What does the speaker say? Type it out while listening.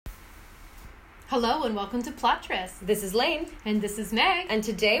Hello and welcome to Plottress. This is Lane. And this is Meg. And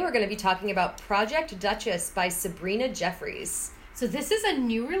today we're going to be talking about Project Duchess by Sabrina Jeffries. So this is a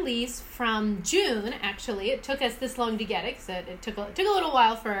new release from June, actually. It took us this long to get it, because it took a little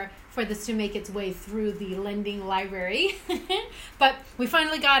while for this to make its way through the lending library. But we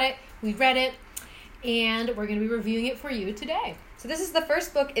finally got it, we read it, and we're going to be reviewing it for you today. So this is the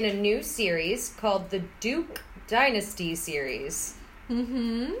first book in a new series called the Duke Dynasty series.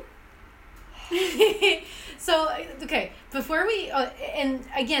 Mm-hmm. So, okay, before we, and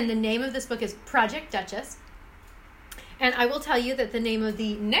again, the name of this book is Project Duchess. And I will tell you that the name of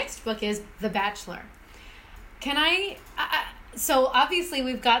the next book is The Bachelor. So obviously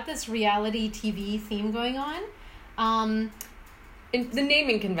we've got this reality TV theme going on. In the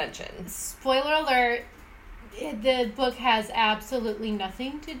naming convention. Spoiler alert, the book has absolutely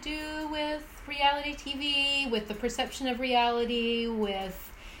nothing to do with reality TV, with the perception of reality, with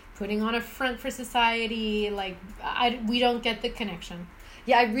putting on a front for society. We don't get the connection.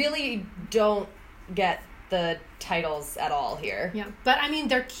 Yeah, I really don't get the titles at all here. Yeah, but I mean,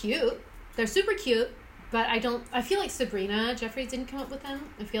 they're cute. They're super cute, but I feel like Sabrina Jeffries didn't come up with them.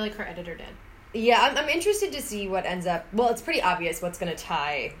 I feel like her editor did. Yeah, I'm interested to see what ends up. Well, it's pretty obvious what's going to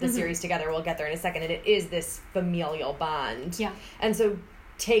tie the series together. We'll get there in a second. And it is this familial bond. Yeah. And so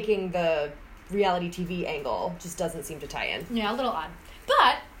taking the reality TV angle just doesn't seem to tie in. Yeah, a little odd.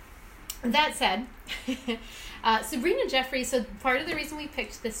 But that said, Sabrina Jeffries, so part of the reason we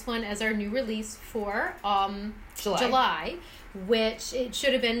picked this one as our new release for July, which it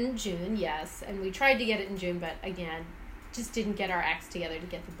should have been June, yes, and we tried to get it in June, but again, just didn't get our acts together to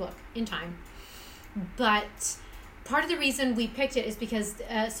get the book in time. But part of the reason we picked it is because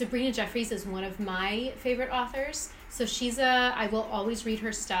Sabrina Jeffries is one of my favorite authors. So I will always read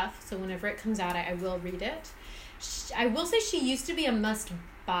her stuff, so whenever it comes out, I will read it. I will say she used to be a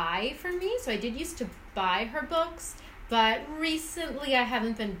must-buy for me, so I did used to buy her books, but recently I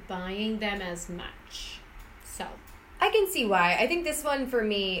haven't been buying them as much. So I can see why. I think this one for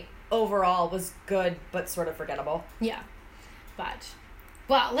me overall was good, but sort of forgettable. Yeah.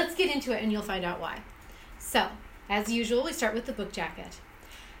 Well, let's get into it and you'll find out why. So, as usual, we start with the book jacket.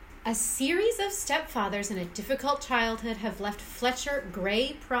 A series of stepfathers and a difficult childhood have left Fletcher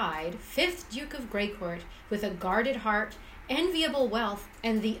Grey Pride, 5th Duke of Greycourt, with a guarded heart, enviable wealth,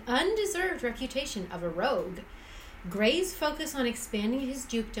 and the undeserved reputation of a rogue. Grey's focus on expanding his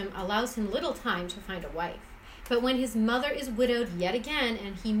dukedom allows him little time to find a wife. But when his mother is widowed yet again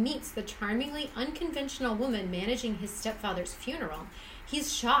and he meets the charmingly unconventional woman managing his stepfather's funeral,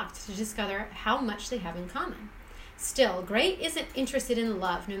 he's shocked to discover how much they have in common. Still, Grey isn't interested in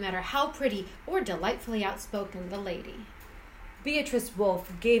love, no matter how pretty or delightfully outspoken the lady. Beatrice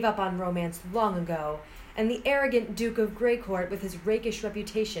Wolfe gave up on romance long ago, and the arrogant Duke of Greycourt with his rakish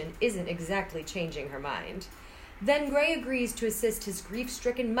reputation isn't exactly changing her mind. Then Grey agrees to assist his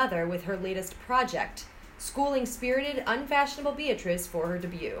grief-stricken mother with her latest project, schooling spirited, unfashionable Beatrice for her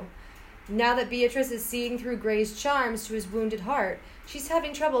debut. Now that Beatrice is seeing through Grey's charms to his wounded heart, she's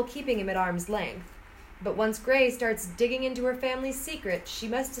having trouble keeping him at arm's length. But once Grey starts digging into her family's secret, she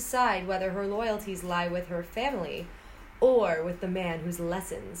must decide whether her loyalties lie with her family or with the man whose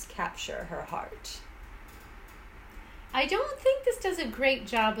lessons capture her heart. I don't think this does a great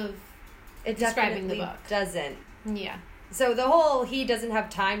job of describing the book. It doesn't. Yeah. So the whole he doesn't have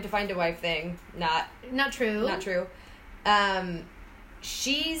time to find a wife thing, not true. Not true. Her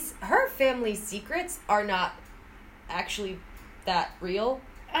family's secrets are not actually that real.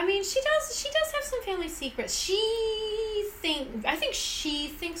 I mean, she does have some family secrets. I think she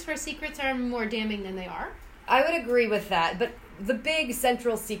thinks her secrets are more damning than they are. I would agree with that, but the big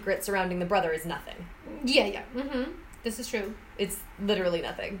central secret surrounding the brother is nothing. Yeah. Mm-hmm. This is true. It's literally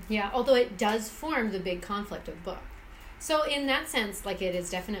nothing. Yeah, although it does form the big conflict of the book. So in that sense, it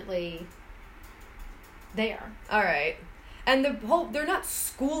is definitely there. All right. And they're not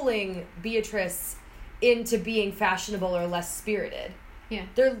schooling Beatrice into being fashionable or less spirited. Yeah.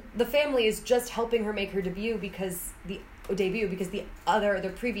 The family is just helping her make her debut because the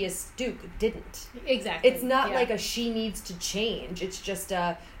previous Duke didn't. Exactly. It's not like she needs to change. It's just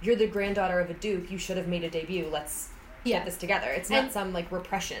you're the granddaughter of a Duke. You should have made a debut. Let's get this together. It's not some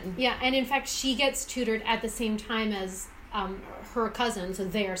repression. Yeah, and in fact, she gets tutored at the same time as her cousin, so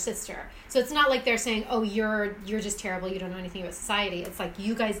their sister. So it's not like they're saying, "Oh, you're just terrible. You don't know anything about society." It's like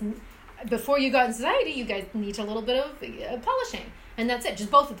you guys, before you got in society, you guys need a little bit of polishing, and that's it.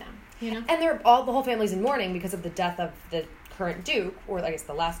 Just both of them, you know. And the whole family's in mourning because of the death of the current Duke, or I guess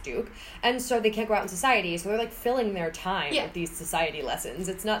the last Duke, and so they can't go out in society. So they're filling their time with these society lessons.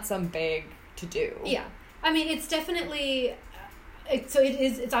 It's not some big to do. Yeah. I mean, it's definitely,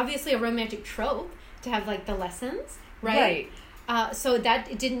 it's obviously a romantic trope to have like the lessons, right? So that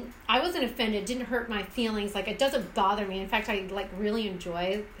I wasn't offended. It didn't hurt my feelings. Like, it doesn't bother me. In fact, I like really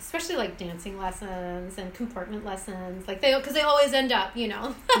enjoy, especially like dancing lessons and comportment lessons. Like because they always end up,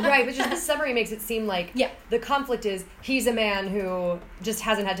 Right, which is the summary makes it seem like Yeah. the conflict is he's a man who just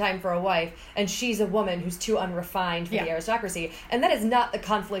hasn't had time for a wife, and she's a woman who's too unrefined for Yeah. the aristocracy. And that is not the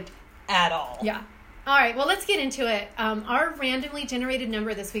conflict at all. Yeah. All right, well, let's get into it. Our randomly generated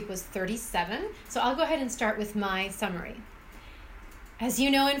number this week was 37. So I'll go ahead and start with my summary. As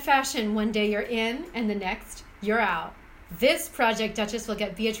you know, in fashion, one day you're in and the next you're out. This Project Duchess will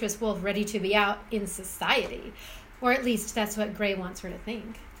get Beatrice Wolf ready to be out in society. Or at least that's what Gray wants her to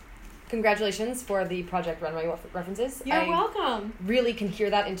think. Congratulations for the Project Runway references. You're I welcome. really can hear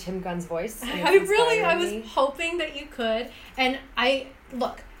that in Tim Gunn's voice. and it's I was inspiring me. hoping that you could. And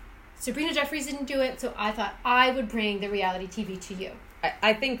look, Sabrina Jeffries didn't do it, so I thought I would bring the reality TV to you.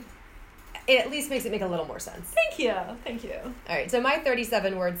 I think it at least makes it make a little more sense. Thank you. All right, so my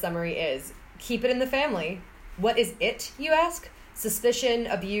 37-word summary is, keep it in the family. What is it, you ask? Suspicion,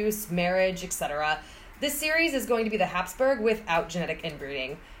 abuse, marriage, etc. This series is going to be the Habsburg without genetic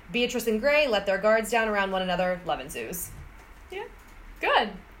inbreeding. Beatrice and Gray let their guards down around one another. Love ensues. Yeah. Good.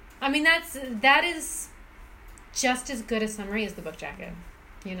 I mean, that is just as good a summary as the book jacket,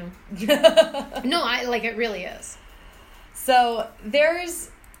 No, it really is. So there's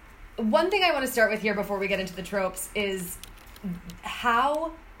one thing I want to start with here before we get into the tropes is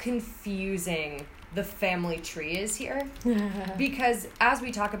how confusing the family tree is here. Because as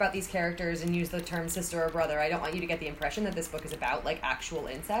we talk about these characters and use the term sister or brother, I don't want you to get the impression that this book is about like actual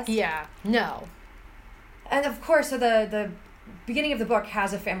incest. Yeah. No. And of course, so the beginning of the book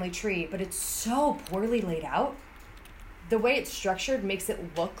has a family tree, but it's so poorly laid out. The way it's structured makes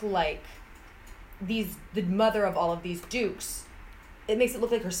it look like the mother of all of these dukes. It makes it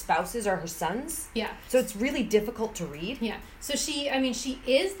look like her spouses are her sons. Yeah. So it's really difficult to read. Yeah. So she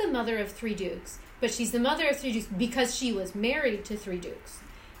is the mother of 3 dukes, but she's the mother of 3 dukes because she was married to 3 dukes.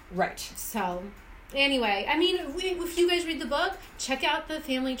 Right. So, anyway, if you guys read the book, check out the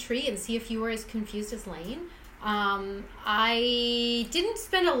family tree and see if you were as confused as Lane. I didn't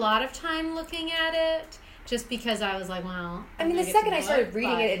spend a lot of time looking at it, just because I was like, well... the second I started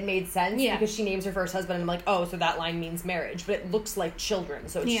reading it made sense. Yeah. Because she names her first husband, and I'm like, oh, so that line means marriage. But it looks like children,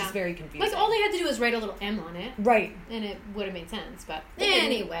 so it's just very confusing. Like, all they had to do was write a little M on it. Right. And it would have made sense, but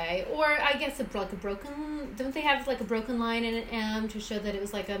anyway. Or I guess a broken... Don't they have, like, a broken line and an M to show that it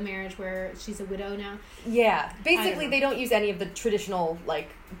was, like, a marriage where she's a widow now? Yeah. Basically, know. they don't use any of the traditional, like,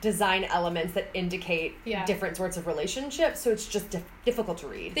 design elements that indicate different sorts of relationships, so it's just difficult to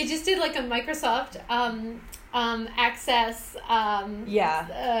read. They just did, like, a Microsoft Access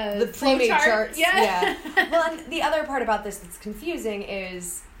the flow charts. Yeah. Well, and the other part about this that's confusing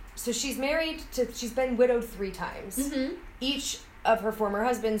is, so she's been widowed 3 times. Mm-hmm. Each of her former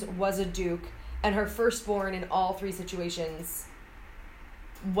husbands was a duke, and her firstborn in all 3 situations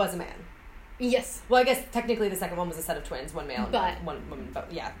was a man. Yes. Well, I guess technically the second one was a set of twins, one male and one woman,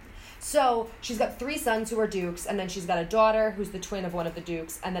 but yeah. So she's got 3 sons who are dukes, and then she's got a daughter who's the twin of one of the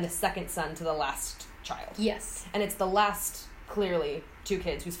dukes, and then a second son to the last child. Yes. And it's the last, clearly, 2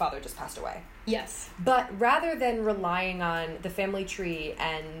 kids whose father just passed away. Yes. But rather than relying on the family tree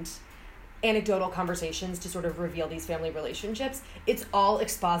and anecdotal conversations to sort of reveal these family relationships, it's all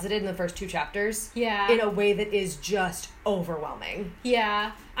exposited in the first 2 chapters. Yeah. In a way that is just overwhelming.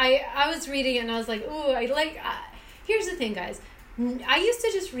 Yeah. I was reading it and I was like, ooh, here's the thing, guys. I used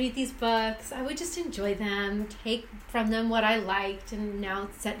to just read these books. I would just enjoy them, take from them what I liked, and now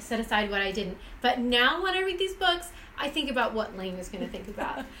set aside what I didn't. But now when I read these books, I think about what Lane is going to think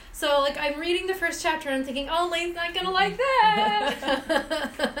about. So, like, I'm reading the first chapter and I'm thinking, oh, Lane's not going to like that.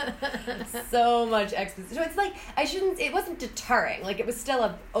 So much exposition. So it's like, it wasn't deterring. Like, it was still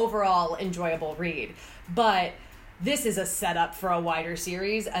an overall enjoyable read. But this is a setup for a wider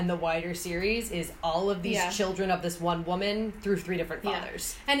series, and the wider series is all of these children of this one woman through 3 different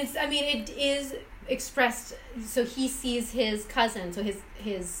fathers. Yeah. And it is expressed, so he sees his cousin, so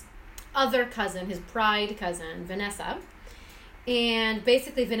his other cousin, his bride cousin, Vanessa. And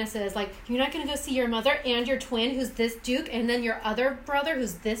basically Vanessa is like, you're not going to go see your mother and your twin, who's this duke, and then your other brother,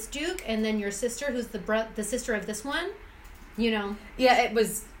 who's this duke, and then your sister, who's the sister of this one, Yeah, it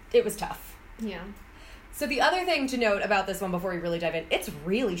was tough. Yeah. So the other thing to note about this one before we really dive in, it's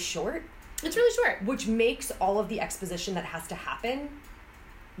really short. It's really short. Which makes all of the exposition that has to happen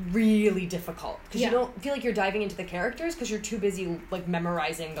really difficult. Because you don't feel like you're diving into the characters because you're too busy, like,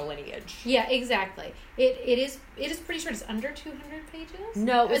 memorizing the lineage. Yeah, exactly. It is pretty short. It's under 200 pages?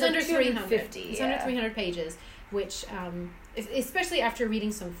 No, it's like under 300. 250. It's under 300 pages, which especially after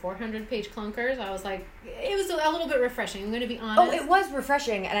reading some 400-page clunkers, I was like, it was a little bit refreshing. I'm going to be honest. Oh, it was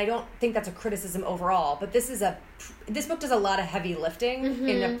refreshing, and I don't think that's a criticism overall. But this book does a lot of heavy lifting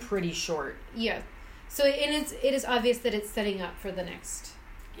in a pretty short. Yeah, so it is obvious that it's setting up for the next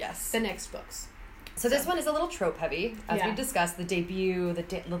books. So this one is a little trope heavy, as we discussed. The debut,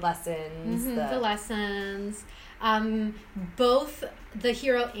 the lessons, the lessons. Both the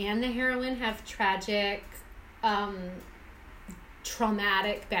hero and the heroine have tragic,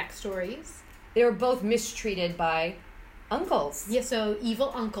 traumatic backstories. They were both mistreated by uncles. Yeah, so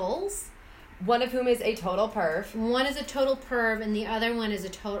evil uncles. One of whom is a total perv. One is a total perv, and the other one is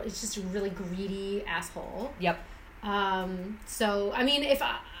it's just a really greedy asshole. Yep. So, I mean, if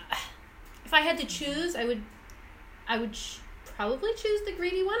I had to choose, I would probably choose the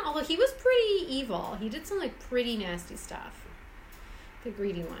greedy one, although he was pretty evil. He did some, like, pretty nasty stuff. The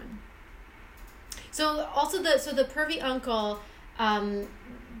greedy one. So, also the pervy uncle,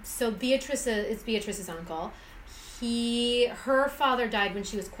 so it's Beatrice's uncle. Her father died when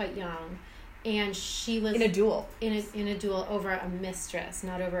she was quite young, and she was... In a duel. In a duel over a mistress,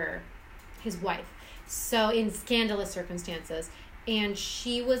 not over his wife. So, in scandalous circumstances. And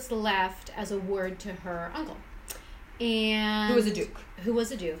she was left as a ward to her uncle. And Who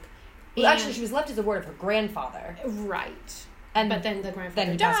was a duke. Well, actually, she was left as a ward of her grandfather. Right. But then the grandfather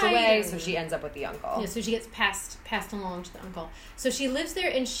Then he passed away, so she ends up with the uncle. Yeah, so she gets passed along to the uncle. So she lives there,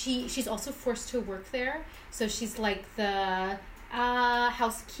 and she's also forced to work there. So she's like the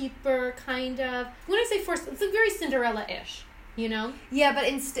housekeeper, kind of. When I say forced, it's like very Cinderella-ish. You know? Yeah, but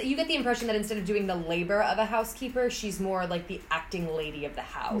you get the impression that instead of doing the labor of a housekeeper, she's more like the acting lady of the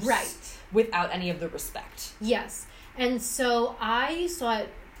house. Right. Without any of the respect. Yes. And so I saw it,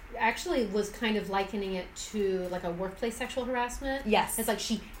 actually was kind of likening it to like a workplace sexual harassment. Yes. It's like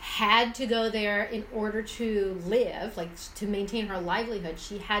she had to go there in order to live, like to maintain her livelihood.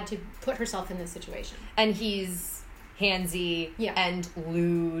 She had to put herself in this situation. And he's handsy and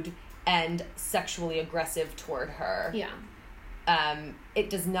lewd and sexually aggressive toward her. Yeah. It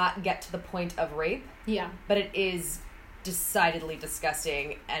does not get to the point of rape. Yeah. But it is decidedly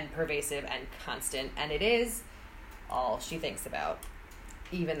disgusting and pervasive and constant. And it is all she thinks about,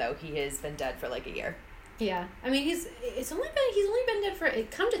 even though he has been dead for like a year. Yeah. I mean, he's only been dead for,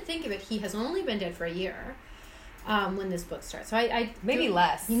 come to think of it, he has only been dead for a year when this book starts. So maybe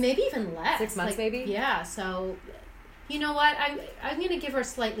less. Maybe even less. 6 months, maybe? Yeah. So... You know what? I'm going to give her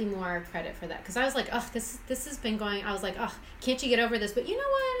slightly more credit for that. Because I was like, oh, this has been going... I was like, oh, can't you get over this? But you know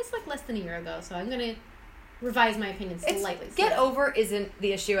what? It's like less than a year ago. So I'm going to revise my opinion slightly. Get over isn't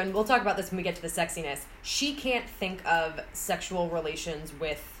the issue. And we'll talk about this when we get to the sexiness. She can't think of sexual relations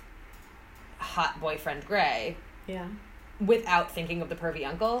with hot boyfriend Gray. Yeah. Without thinking of the pervy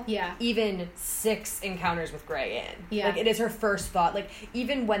uncle. Yeah. Even 6 encounters with Gray in. Yeah. Like, it is her first thought. Like,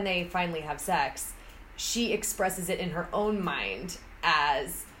 even when they finally have sex... She expresses it in her own mind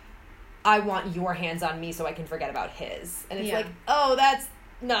as, I want your hands on me so I can forget about his. And it's like, oh, that's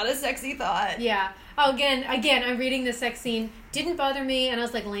not a sexy thought. Yeah. Oh, again, I'm reading the sex scene. Didn't bother me, and I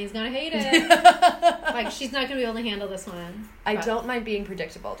was like, Lane's gonna hate it. Like, she's not gonna be able to handle this one. I don't mind being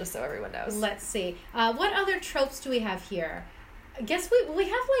predictable, just so everyone knows. Let's see. What other tropes do we have here? I guess we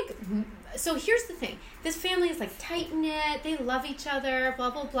have, like... So here's the thing. This family is, like, tight-knit. They love each other, blah,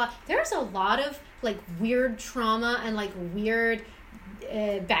 blah, blah. There's a lot of, like, weird trauma and, like, weird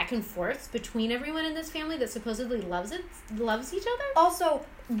back and forths between everyone in this family that supposedly loves each other. Also,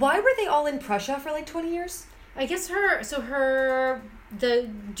 why were they all in Prussia for, like, 20 years? I guess the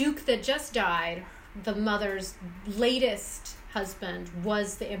Duke that just died, the mother's latest husband,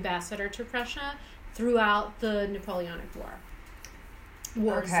 was the ambassador to Prussia throughout the Napoleonic War.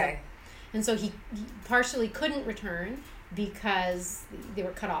 Okay. And so he partially couldn't return because they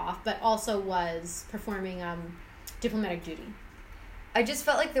were cut off, but also was performing diplomatic duty. I just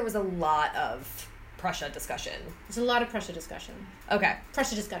felt like there was a lot of Prussia discussion. There's a lot of Prussia discussion. Okay.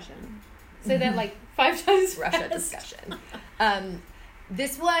 Prussia discussion. Say that like 5 times Prussia fast. discussion.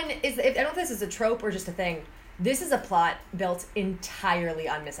 This one is, I don't know if this is a trope or just a thing. This is a plot built entirely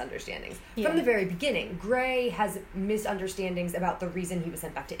on misunderstandings. Yeah. From the very beginning, Gray has misunderstandings about the reason he was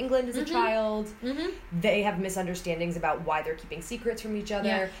sent back to England as a child. Mm-hmm. They have misunderstandings about why they're keeping secrets from each other.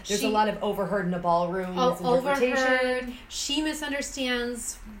 Yeah. There's a lot of overheard in the ballroom. Overheard. She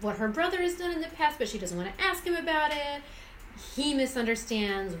misunderstands what her brother has done in the past, but she doesn't want to ask him about it. He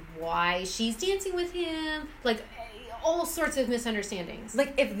misunderstands why she's dancing with him. Like, all sorts of misunderstandings.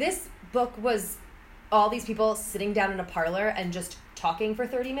 Like, if this book was all these people sitting down in a parlor and just talking for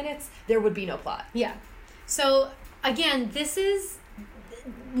 30 minutes, there would be no plot. Yeah. So, again, this is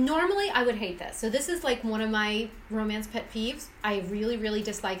normally I would hate this. So this is like one of my romance pet peeves. I really, really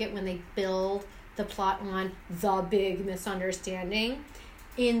dislike it when they build the plot on the big misunderstanding.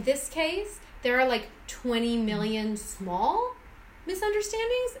 In this case, there are like 20 million small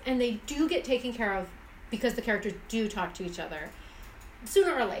misunderstandings, and they do get taken care of because the characters do talk to each other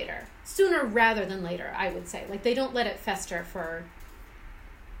sooner or later. Sooner rather than later, I would say. Like, they don't let it fester for...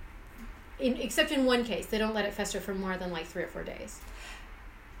 except in one case, they don't let it fester for more than like 3 or 4 days.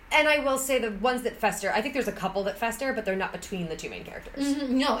 And I will say the ones that fester, I think there's a couple that fester, but they're not between the two main characters.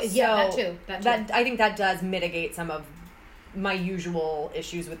 Mm-hmm. No, yeah, that too. I think that does mitigate some of my usual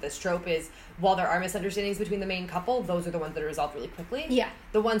issues with this trope is, while there are misunderstandings between the main couple, those are the ones that are resolved really quickly. Yeah.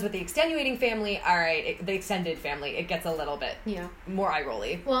 The ones with the extenuating family, all right, the extended family, it gets a little bit more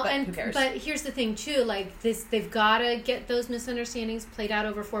eye-rolly. Well, but who cares? But here's the thing, too, like, they've got to get those misunderstandings played out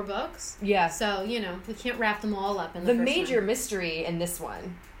over 4 books. Yeah. So, we can't wrap them all up in the first major one. mystery in this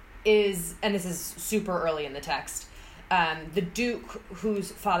one is, and this is super early in the text, the Duke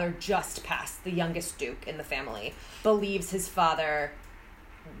whose father just passed, the youngest Duke in the family, believes his father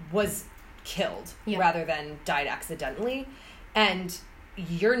was killed rather than died accidentally. And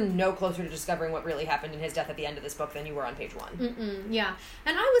you're no closer to discovering what really happened in his death at the end of this book than you were on page 1. Yeah.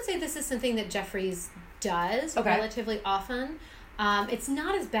 And I would say this is something that Jeffries does relatively often. It's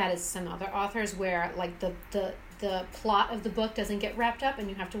not as bad as some other authors where, like, the plot of the book doesn't get wrapped up and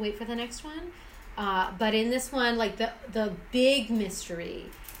you have to wait for the next one. But in this one, like, the big mystery,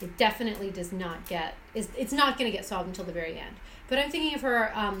 it definitely does not get... It's not going to get solved until the very end. But I'm thinking of her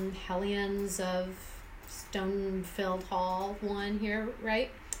Hellions of Stone-Filled Hall one here, right?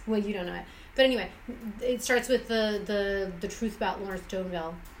 Well, you don't know it. But anyway, it starts with the truth about Lawrence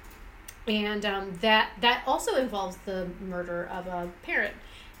Stoneville. And that also involves the murder of a parent.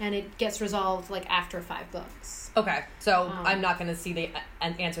 And it gets resolved, like, after 5 books. Okay, so I'm not going to see the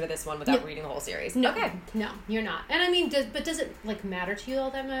answer to this one without reading the whole series. No, okay. No, you're not. And I mean, does it, like, matter to you all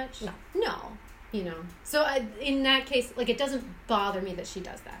that much? No. So in that case, like, it doesn't bother me that she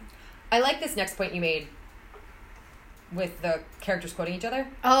does that. I like this next point you made with the characters quoting each other.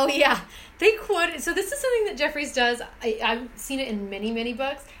 Oh, yeah. They quote... So this is something that Jeffries does. I've seen it in many, many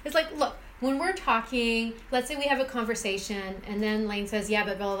books. It's like, look, when we're talking, let's say we have a conversation, and then Lane says, yeah,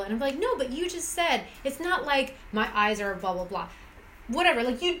 but blah, blah, blah. And I'm like, no, but you just said, it's not like my eyes are blah, blah, blah. Whatever.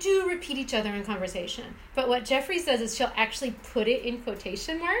 Like, you do repeat each other in conversation. But what Jeffries does is she'll actually put it in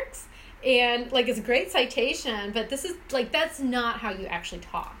quotation marks. And, like, it's a great citation, but this is, like, that's not how you actually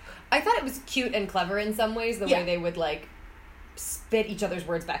talk. I thought it was cute and clever in some ways, the way they would, like, spit each other's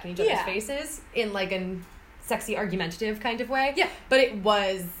words back in each other's faces in, like, a sexy, argumentative kind of way. Yeah. But it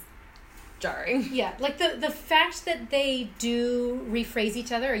was jarring. Yeah, like, the fact that they do rephrase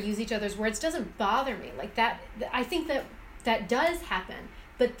each other or use each other's words doesn't bother me. Like, that, I think that does happen.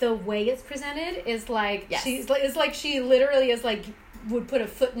 But the way it's presented is, like, it's like she literally is, like, would put a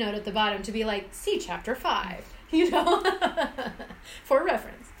footnote at the bottom to be like, see chapter 5, for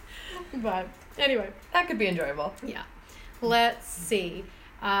reference. But anyway, that could be enjoyable. Yeah. Let's see.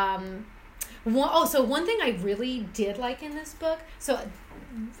 So one thing I really did like in this book,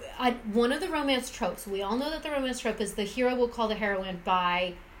 one of the romance tropes, we all know that the romance trope is the hero will call the heroine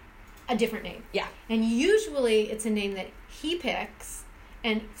by a different name. Yeah. And usually it's a name that he picks.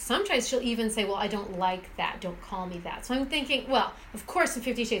 And sometimes she'll even say, well, I don't like that. Don't call me that. So I'm thinking, well, of course, in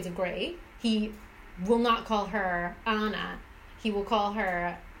 50 Shades of Grey, he will not call her Anna. He will call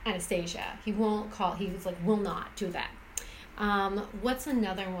her Anastasia. He was like, will not do that. What's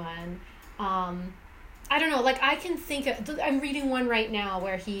another one? I don't know. Like, I can think of, I'm reading one right now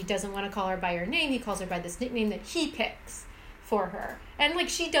where he doesn't want to call her by her name. He calls her by this nickname that he picks for her. And, like,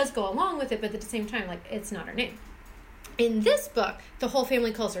 she does go along with it, but at the same time, like, it's not her name. In this book, the whole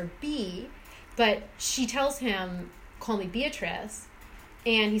family calls her B, but she tells him, call me Beatrice.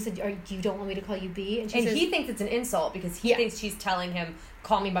 And he said, you don't want me to call you B? And she says, he thinks it's an insult because he thinks she's telling him,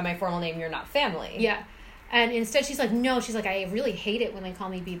 call me by my formal name, you're not family. Yeah. And instead she's like, no, she's like, I really hate it when they call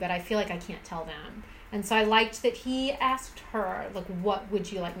me B, but I feel like I can't tell them. And so I liked that he asked her, like, what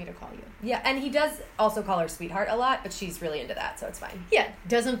would you like me to call you? Yeah, and he does also call her sweetheart a lot, but she's really into that, so it's fine. Yeah,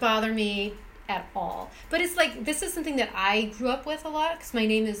 doesn't bother me at all. But it's like, this is something that I grew up with a lot, because my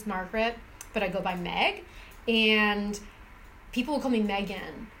name is Margaret, but I go by Meg, and people will call me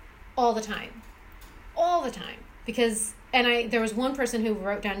Megan all the time, because, and there was one person who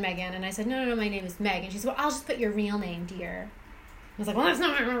wrote down Megan, and I said, no, my name is Meg, and she said, well, I'll just put your real name, dear. I was like, well, that's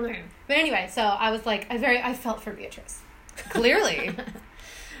not my real name. But anyway, so I was like, I felt for Beatrice. Clearly.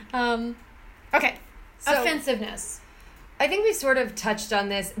 Okay, so, offensiveness. I think we sort of touched on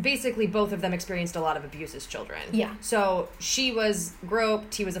this. Basically, both of them experienced a lot of abuse as children. Yeah. So she was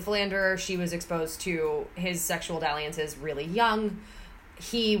groped, he was a philanderer, she was exposed to his sexual dalliances really young.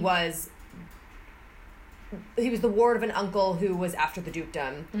 He was the ward of an uncle who was after the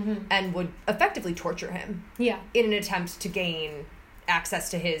dukedom and would effectively torture him. Yeah. In an attempt to gain access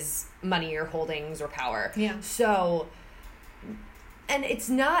to his money or holdings or power. Yeah. So, and it's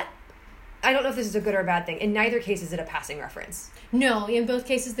not, I don't know if this is a good or a bad thing. In neither case is it a passing reference. No, in both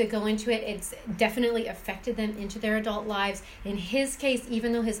cases they go into it. It's definitely affected them into their adult lives. In his case,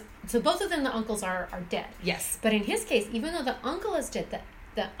 even though so both of them, the uncles are dead. Yes. But in his case, even though the uncle is dead,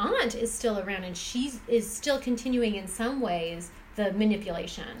 the aunt is still around, and she is still continuing in some ways the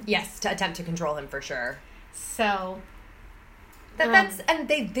manipulation. Yes, to attempt to control him for sure. So that's and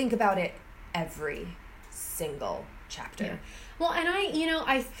they think about it every single chapter. Yeah. Well, and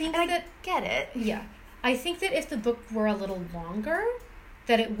I think and I get it. Yeah. I think that if the book were a little longer,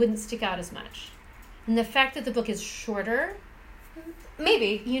 that it wouldn't stick out as much. And the fact that the book is shorter,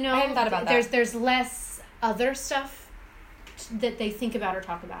 maybe, I hadn't thought about that. There's less other stuff that they think about or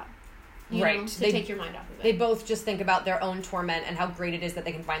talk about. You know, to take your mind off of it. They both just think about their own torment and how great it is that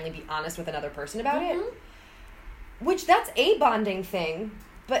they can finally be honest with another person about it. Which, that's a bonding thing,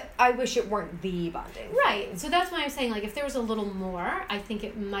 but I wish it weren't the bonding thing. Right. So that's why I'm saying, like, if there was a little more, I think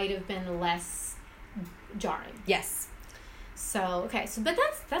it might have been less jarring. Yes. So, okay. So, but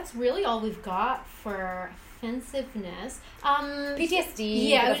that's really all we've got for offensiveness. PTSD,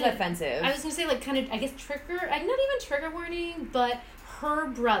 yeah, that's offensive. I was going to say, like, kind of, I guess, not even trigger warning, but her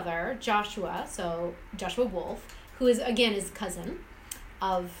brother, Joshua Wolf, who is, again, is cousin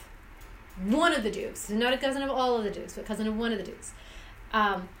of one of the dukes, not a cousin of all of the dukes, but cousin of one of the dukes,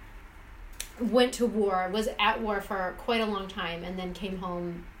 went to war, was at war for quite a long time, and then came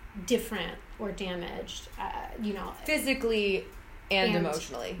home different or damaged, physically and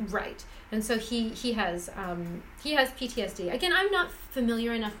emotionally. Right. And so he has PTSD. Again, I'm not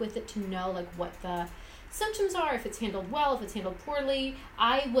familiar enough with it to know, like, what the symptoms are, if it's handled well, if it's handled poorly.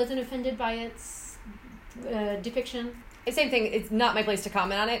 I wasn't offended by its depiction. Same thing, it's not my place to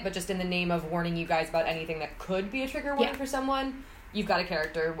comment on it, but just in the name of warning you guys about anything that could be a trigger warning for someone, you've got a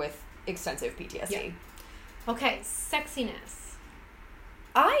character with extensive PTSD. Yeah. Okay, sexiness.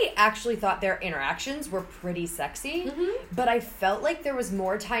 I actually thought their interactions were pretty sexy, but I felt like there was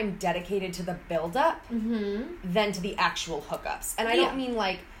more time dedicated to the build-up than to the actual hookups. And I don't mean,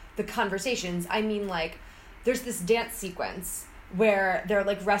 like, the conversations. I mean, like, there's this dance sequence where they're,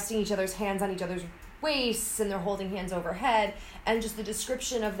 like, resting each other's hands on each other's waists and they're holding hands overhead, and just the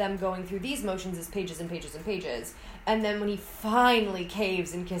description of them going through these motions is pages and pages and pages. And then when he finally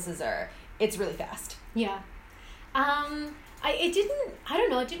caves and kisses her, it's really fast. Yeah. It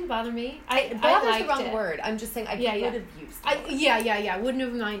didn't bother me. I Bother's liked the wrong it. word. I'm just saying I could have used it. Wouldn't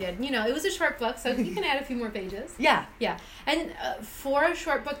have minded. It was a short book, so you can add a few more pages. Yeah. Yeah. And for a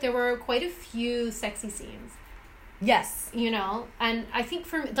short book, there were quite a few sexy scenes. Yes. And I think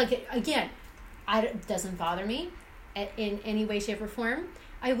for me, like, again, it doesn't bother me in any way, shape, or form.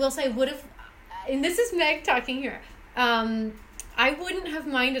 I will say I would have, and this is Meg talking here, I wouldn't have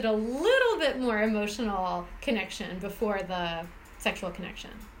minded a little bit more emotional connection before the sexual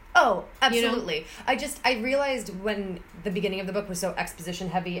connection. Oh, absolutely. I realized when the beginning of the book was so exposition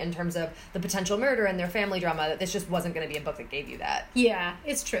heavy in terms of the potential murder and their family drama that this just wasn't going to be a book that gave you that. Yeah,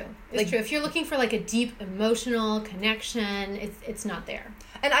 it's true. It's true. If you're looking for, like, a deep emotional connection, it's not there.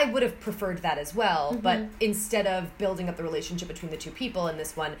 And I would have preferred that as well, but instead of building up the relationship between the two people in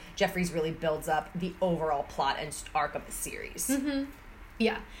this one, Jeffries really builds up the overall plot and arc of the series.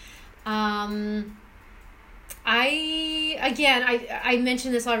 Yeah. I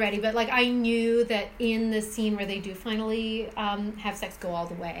mentioned this already, but, like, I knew that in the scene where they do finally have sex go all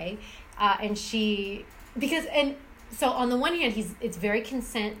the way, so on the one hand, it's very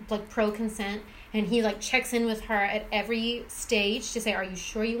pro-consent, and he, like, checks in with her at every stage to say, are you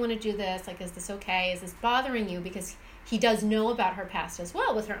sure you want to do this? Like, is this okay? Is this bothering you? Because he does know about her past as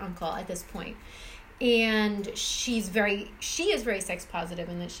well with her uncle at this point. And she is very sex positive,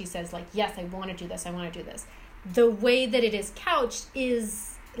 in that she says, like, yes, I want to do this. I want to do this. The way that it is couched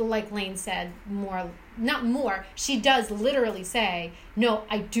is, like Lane said, she does literally say, no,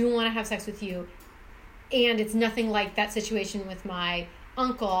 I do want to have sex with you. And it's nothing like that situation with my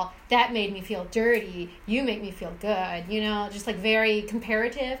uncle. That made me feel dirty. You make me feel good. Just, like, very compare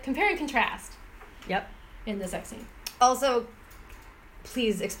and contrast. Yep. In the sex scene. Also,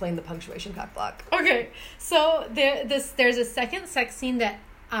 please explain the punctuation cock block. Okay. So there's a second sex scene that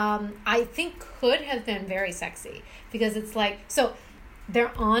I think could have been very sexy, because it's like, so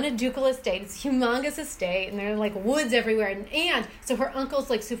they're on a ducal estate. It's a humongous estate, and there are like woods everywhere. And so her uncle's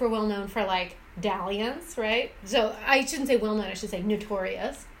like super well known for like dalliance, right? So I shouldn't say well known, I should say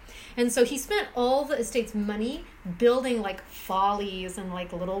notorious. And so he spent all the estate's money building like follies and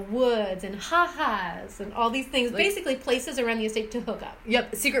like little woods and ha-has and all these things, like, basically places around the estate to hook up.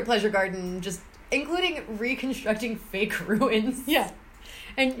 Yep, secret pleasure garden, just including reconstructing fake ruins. Yeah.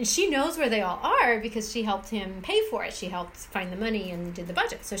 And she knows where they all are because she helped him pay for it. She helped find the money and did the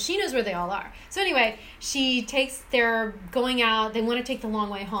budget. So she knows where they all are. So anyway, they're going out. They want to take the long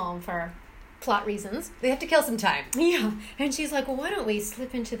way home for plot reasons. They have to kill some time. Yeah. And she's like, well, why don't we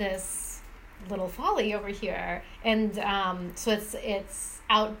slip into this little folly over here? And so it's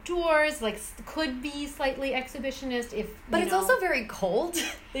outdoors, like could be slightly exhibitionist if But it's also very cold.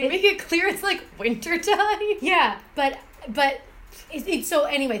 They make it clear it's like wintertime. Yeah, but so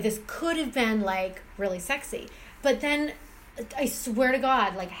anyway, this could have been like really sexy. But then I swear to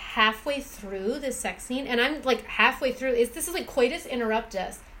God, like halfway through this sex scene, and I'm like halfway through, this is like coitus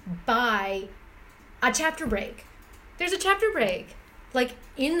interruptus by a chapter break. There's a chapter break, like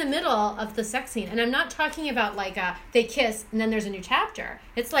in the middle of the sex scene. And I'm not talking about like they kiss and then there's a new chapter.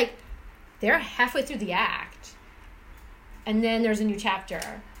 It's like they're halfway through the act and then there's a new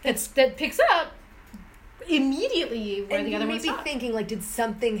chapter that picks up immediately where the other one stopped. You may be thinking, like, did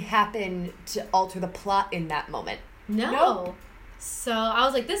something happen to alter the plot in that moment? No. Nope. So I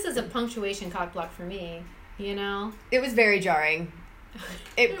was like, this is a punctuation cock block for me, you know? It was very jarring.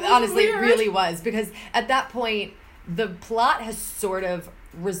 It was honestly weird. really was, because at that point, the plot has sort of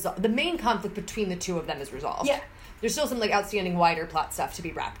resolved. The main conflict between the two of them is resolved. Yeah. There's still some, like, outstanding wider plot stuff to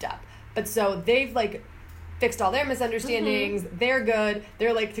be wrapped up. But so they've, like, fixed all their misunderstandings. Mm-hmm. They're good.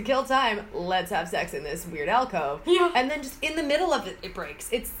 They're like, to kill time, let's have sex in this weird alcove. Yeah. And then just in the middle of it, it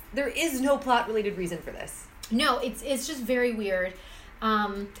breaks. There is no plot-related reason for this. No, it's just very weird.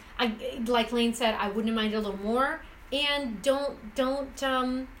 I like Lane said, I wouldn't mind it a little more. And don't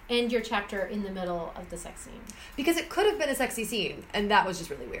end your chapter in the middle of the sex scene. Because it could have been a sexy scene, and that was just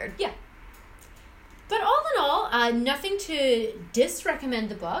really weird. Yeah. But all in all, nothing to disrecommend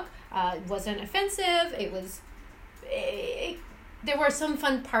the book. It wasn't offensive. There were some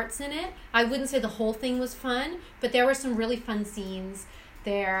fun parts in it. I wouldn't say the whole thing was fun, but there were some really fun scenes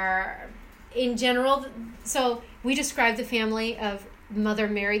there. In general, so we described the family of mother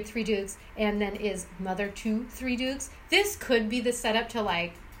married 3 dukes and then is mother to 3 dukes. This could be the setup to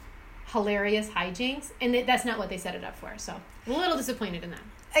like hilarious hijinks, and that's not what they set it up for. So a little disappointed in that.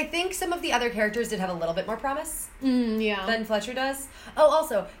 I think some of the other characters did have a little bit more promise Yeah. than Fletcher does. Oh,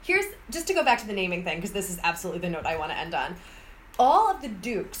 also, here's, just to go back to the naming thing, because this is absolutely the note I want to end on. All of the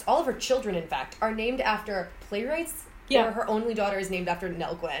dukes, all of her children, in fact, are named after playwrights. Yeah. Or her only daughter is named after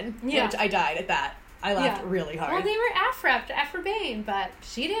Nell Gwyn, Yeah. which I died at that. I laughed really hard. Well, they were Afrabane, but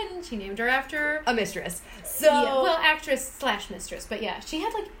she didn't. She named her after a mistress. So, yeah, well, actress/mistress, but yeah, she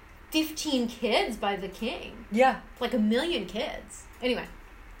had like 15 kids by the king. Yeah. Like 1 million kids. Anyway.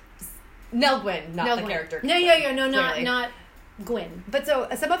 Nell Gwyn, not the character. No, not Gwyn. But so,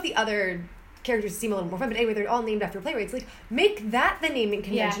 some of the other characters seem a little more fun, but anyway, they're all named after playwrights. Like, make that the naming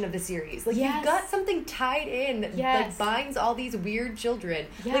convention of the series. Like, you've got something tied in that like binds all these weird children.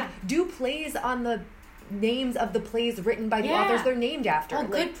 Yeah. Like, do plays on the names of the plays written by the authors they're named after. Oh,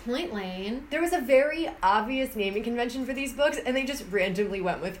 good point, Lane. There was a very obvious naming convention for these books, and they just randomly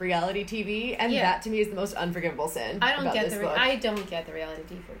went with reality TV, and that to me is the most unforgivable sin. I don't get the reality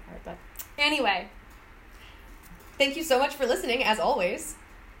TV part, but anyway. Thank you so much for listening, as always.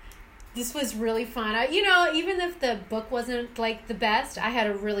 This was really fun. Even if the book wasn't like the best, I had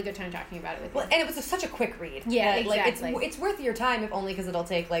a really good time talking about it with you. Well, and it was such a quick read. Yeah, exactly. Like, it's worth your time, if only because it'll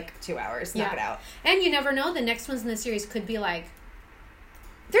take like 2 hours to knock it out. And you never know, the next ones in the series could be like...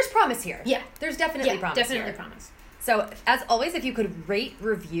 There's promise here. Yeah. There's definitely promise here. Promise. So, as always, if you could rate,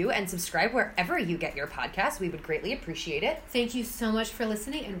 review, and subscribe wherever you get your podcasts, we would greatly appreciate it. Thank you so much for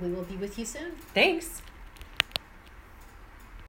listening, and we will be with you soon. Thanks.